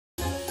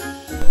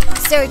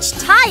Search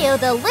Taiyo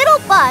the Little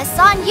Bus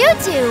on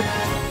YouTube.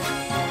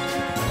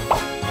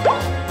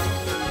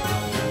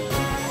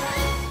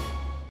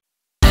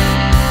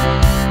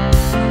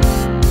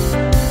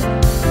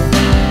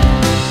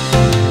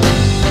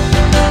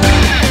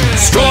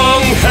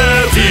 Strong,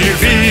 heavy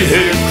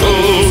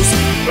vehicles,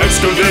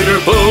 excavator,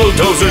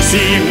 bulldozer,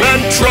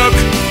 cement truck.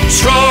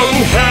 Strong,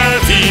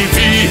 heavy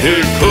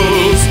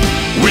vehicles,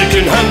 we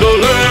can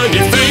handle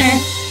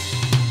anything.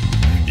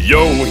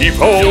 Yo heave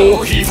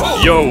ho,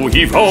 yo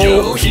heave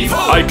ho,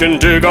 I can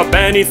dig up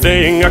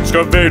anything,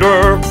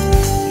 excavator.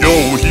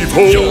 Yo heave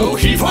ho, yo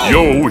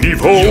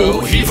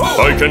heave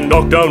ho, I can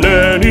knock down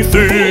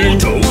anything.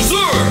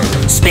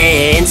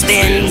 Spin,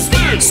 spin,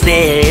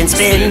 spin,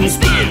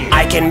 spin,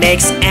 I can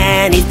mix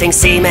anything,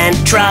 cement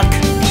truck.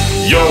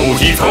 Yo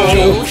heave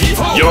ho,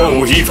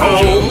 yo heave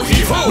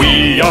ho,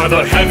 we are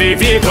the heavy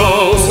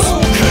vehicles.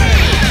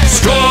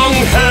 Strong,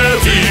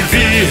 heavy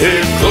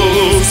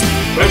vehicles,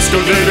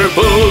 excavator,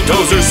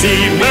 bulldozer,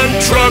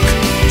 cement truck.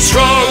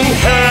 Strong,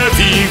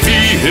 heavy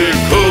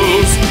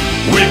vehicles,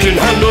 we can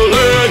handle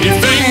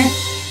anything.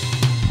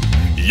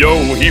 Yo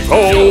heave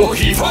ho,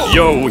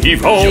 yo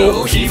heave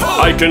ho,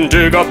 I can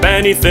dig up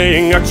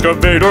anything,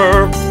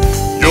 excavator.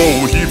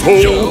 Yo heave ho,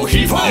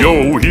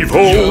 yo heave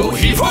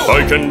ho,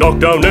 I can knock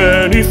down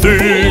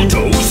anything.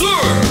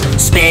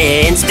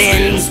 Spin,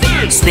 spin,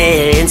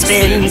 spin,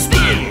 spin,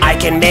 I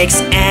can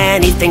mix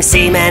anything,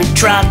 cement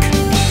truck.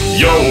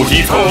 Yo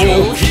heave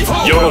ho,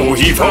 yo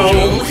heave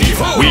ho,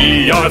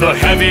 we are the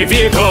heavy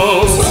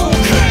vehicles.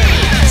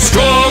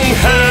 Strong,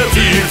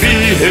 heavy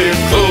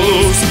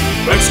vehicles,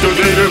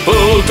 excavator,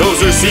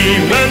 bulldozer,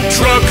 cement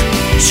truck.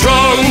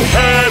 Strong,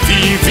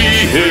 heavy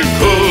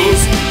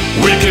vehicles,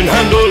 we can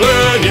handle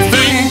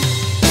anything.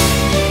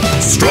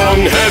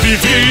 Strong, heavy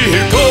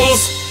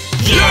vehicles,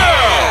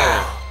 yeah!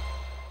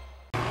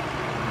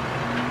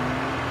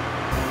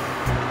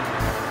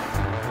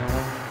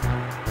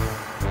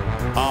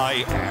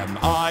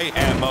 I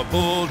am a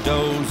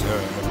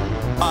bulldozer.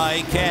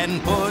 I can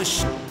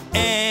push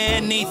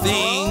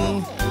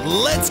anything.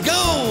 Let's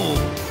go!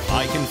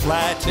 I can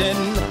flatten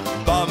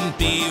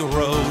bumpy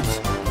roads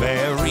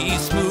very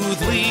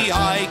smoothly.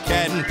 I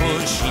can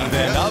push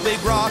even a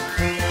big rock,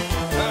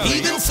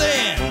 even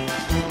sand.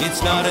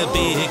 It's not a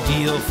big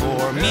deal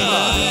for me.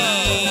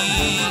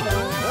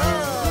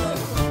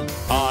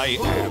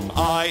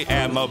 I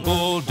am a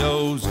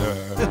bulldozer.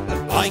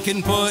 I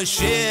can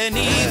push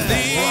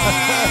anything.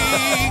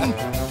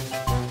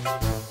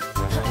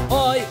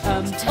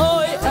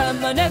 I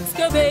am an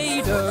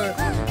excavator.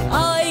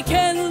 I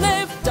can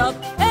lift up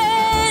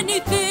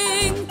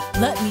anything.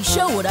 Let me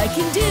show what I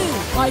can do.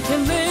 I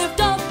can lift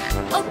up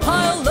a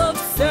pile of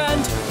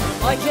sand.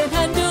 I can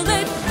handle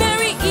it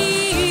very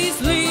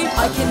easily.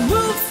 I can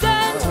move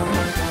sand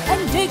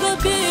and dig a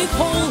big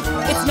hole.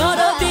 It's not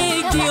a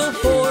big deal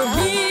for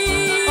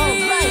me.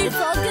 Alright, it's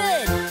all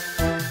good.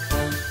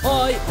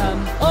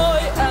 I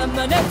am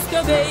an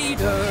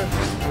excavator.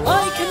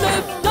 I can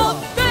lift up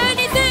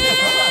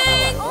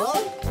anything.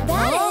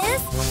 That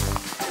is...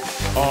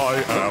 I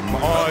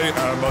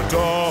am a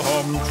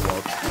dump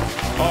truck.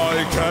 I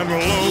can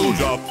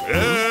load up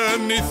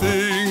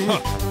anything.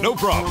 No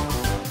problem.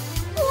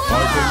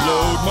 I can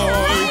load my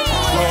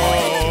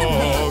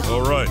truck.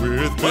 All right,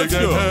 with big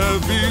and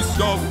heavy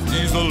stuff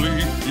easily,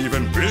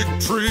 even big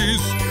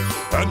trees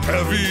and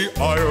heavy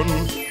iron.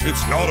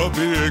 It's not a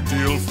big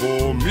deal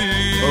for me.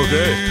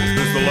 Okay,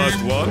 here's the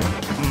last one.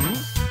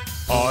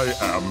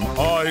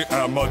 I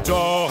am a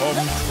dump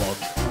truck.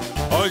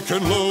 I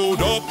can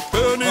load up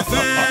anything.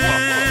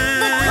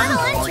 The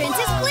tunnel entrance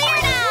is clear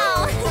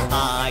now.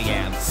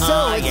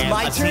 So it's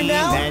my turn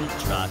now? Cement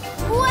truck.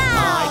 Wow.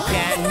 I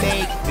can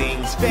make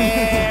things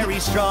very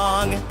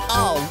strong.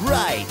 All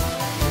right.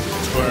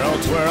 Twirl,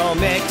 twirl,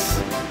 mix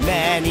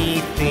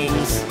many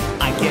things.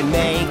 I can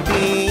make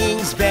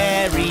things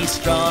very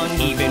strong.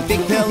 Even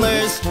big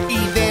pillars,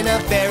 even a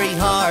very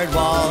hard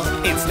wall.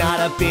 It's not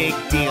a big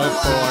deal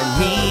for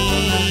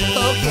me.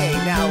 Okay,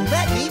 now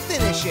let me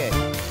finish it.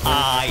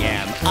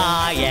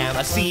 I am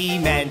a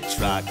cement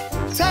truck.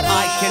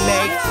 I can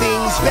make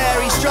things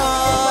very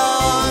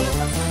strong.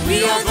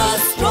 We are the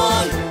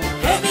strong,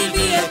 heavy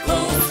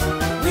vehicles.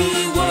 We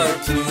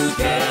work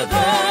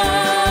together.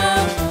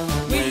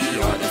 We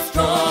are the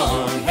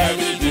strong,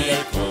 heavy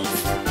vehicles.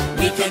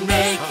 We can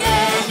make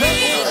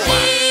anything.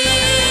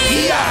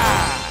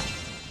 Yeah!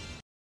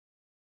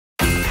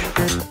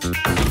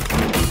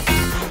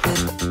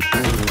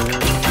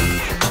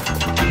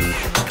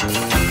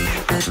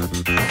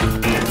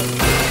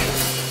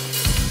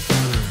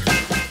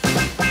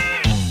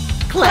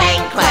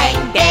 Clang, clang,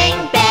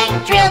 bang, bang,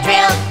 drill,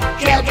 drill.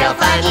 Drill, drill,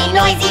 funny,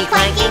 noisy,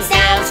 clanking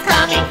sounds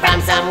coming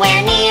from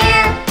somewhere near.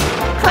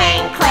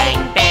 Clang,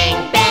 clang,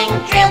 bang, bang,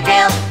 drill,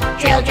 drill.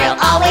 Drill, drill,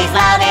 always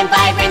loud and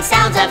vibrant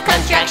sounds of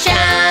construction.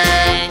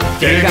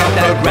 Dig up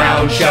the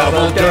ground,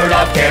 shovel dirt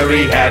off,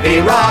 carry heavy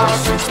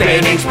rocks.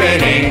 Spinning,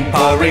 spinning,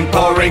 pouring,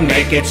 pouring,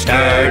 make it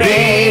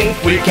sturdy.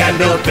 We can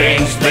build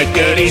things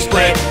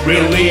lickety-split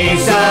real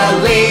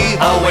easily.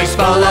 Always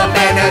full of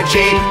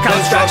energy,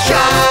 construction.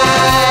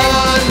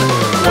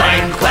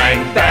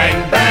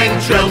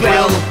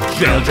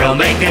 Drill, drill,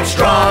 make it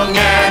strong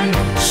and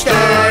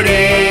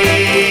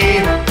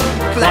sturdy.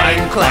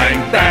 Clang,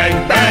 clang,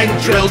 bang, bang,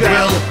 drill,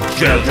 drill.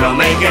 Drill, drill,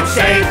 make it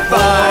safe for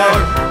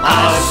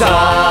us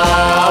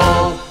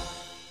all.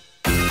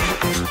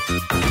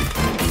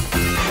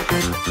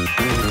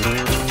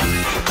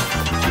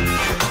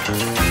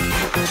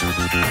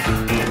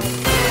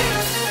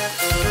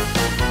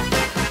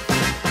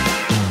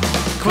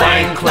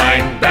 Clang,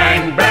 clang,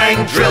 bang,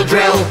 bang, drill,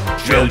 drill.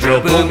 Drill,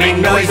 drill,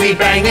 booming, noisy,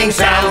 banging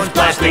sounds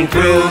blasting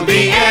through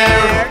the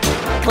air.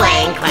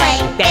 Clang,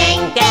 clang,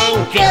 bang,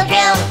 bang, drill,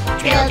 drill.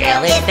 Drill,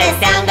 drill is the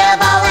sound of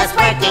all us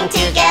working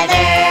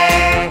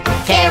together.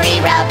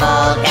 Carry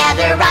rubble,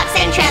 gather rocks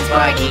and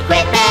transport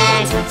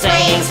equipment.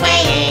 Swaying,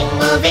 swaying,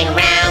 moving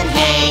round,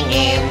 hang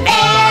in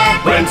there.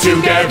 When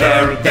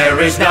together there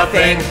is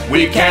nothing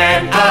we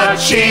can't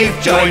achieve.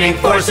 Joining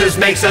forces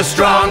makes a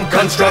strong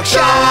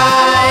construction.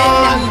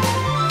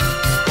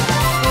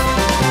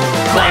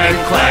 Clang,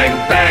 clang,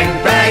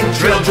 bang, bang,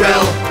 drill,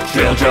 drill.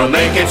 Drill, drill,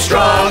 make it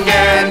strong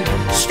and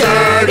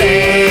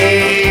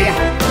sturdy.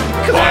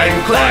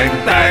 Clang, clang,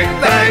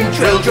 bang, bang,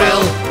 drill,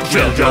 drill.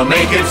 Drill, drill,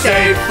 make it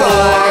safe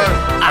for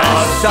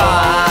us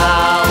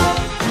all.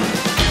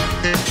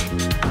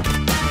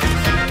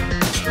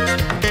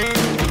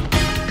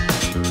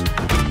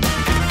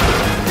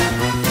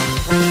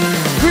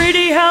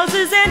 Pretty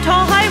houses and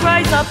tall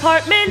high-rise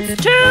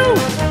apartments too.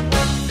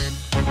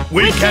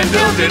 We can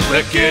build it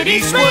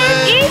lickety-split.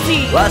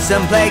 Easy.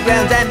 Awesome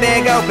playgrounds and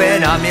big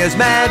open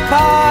amusement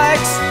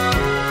parks.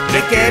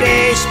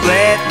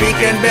 Lickety-split, we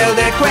can build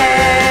it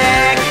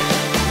quick.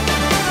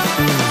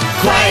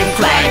 Clang,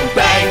 clang,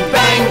 bang,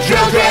 bang,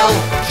 drill, drill.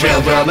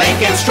 Drill, drill,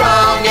 make it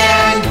strong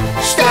and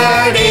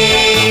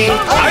sturdy.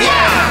 Oh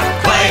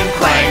yeah! Clang,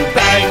 clang,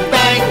 bang,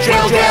 bang,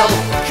 drill, drill.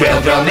 Drill,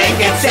 drill, make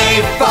it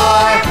safe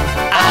for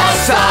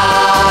us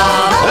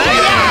all. Oh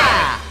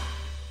yeah!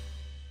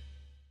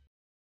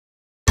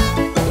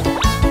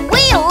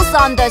 Wheels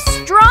on the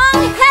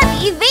strong,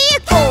 heavy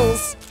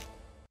vehicles.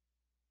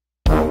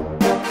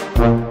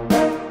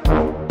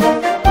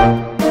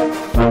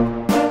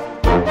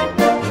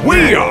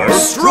 We are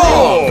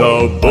strong!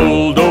 The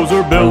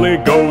bulldozer belly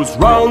goes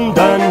round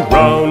and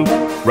round,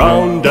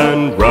 round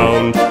and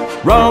round,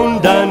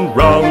 round and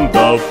round.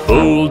 The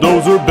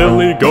bulldozer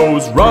belly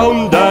goes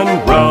round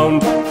and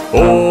round,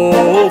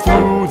 all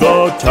through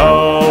the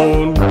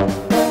town.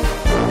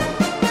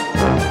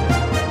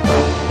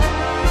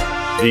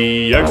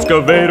 The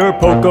excavator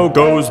poco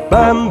goes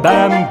bam,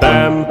 bam,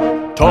 bam,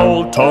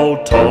 tall,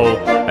 tall, tall,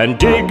 and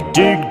dig,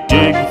 dig,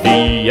 dig.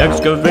 The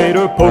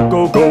excavator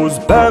poco goes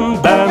bam,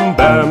 bam,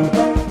 bam,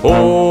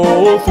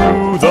 all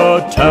through the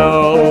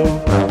town.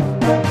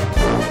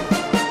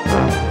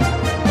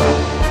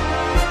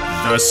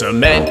 The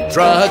cement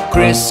truck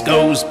Chris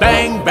goes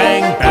bang,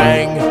 bang,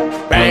 bang,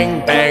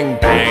 bang, bang,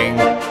 bang,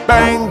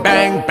 bang,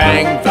 bang,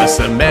 bang. The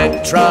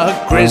cement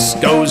truck Chris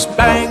goes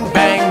bang,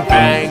 bang,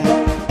 bang,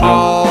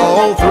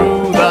 all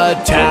through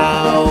the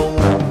town.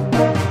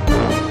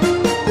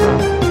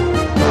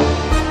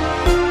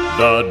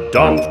 The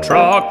dump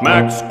truck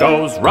Max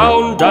goes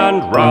round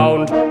and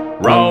round,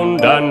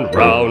 round and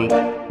round,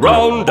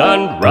 round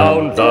and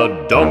round.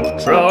 The dump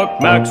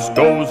truck Max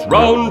goes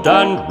round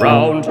and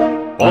round,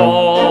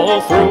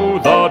 all through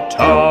the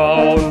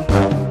town.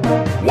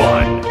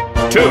 1,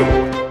 2,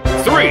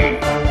 3,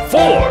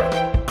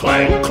 4.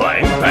 Clang,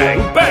 clang,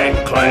 bang,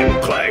 bang,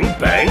 clang, clang,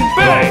 bang,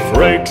 bang. The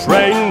freight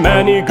train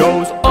Manny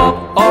goes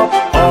up, up,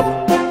 up,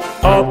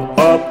 up,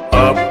 up,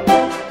 up,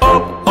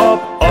 up,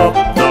 up,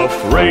 up. The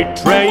freight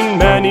train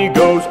Manny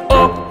goes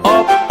up,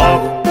 up,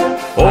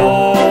 up,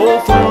 all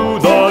through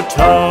the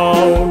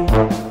town.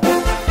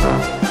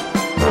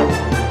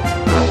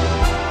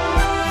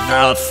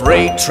 The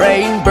freight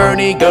train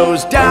Bernie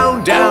goes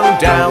down, down,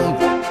 down,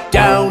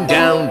 down,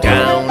 down,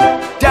 down,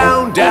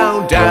 down,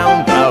 down,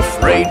 down. The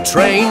freight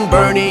train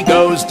Bernie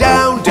goes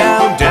down,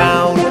 down,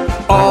 down,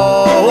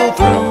 all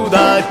through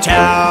the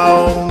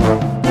town.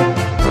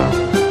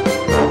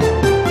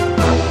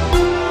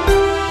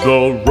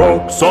 The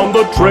ropes on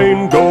the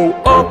train go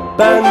up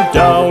and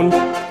down,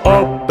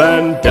 up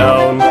and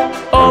down,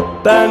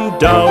 up and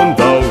down.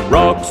 The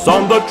rocks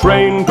on the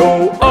train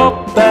go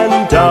up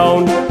and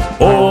down,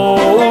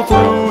 all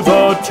through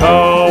the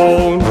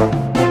town.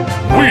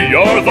 We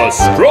are the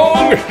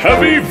strong,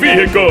 heavy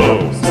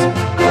vehicles.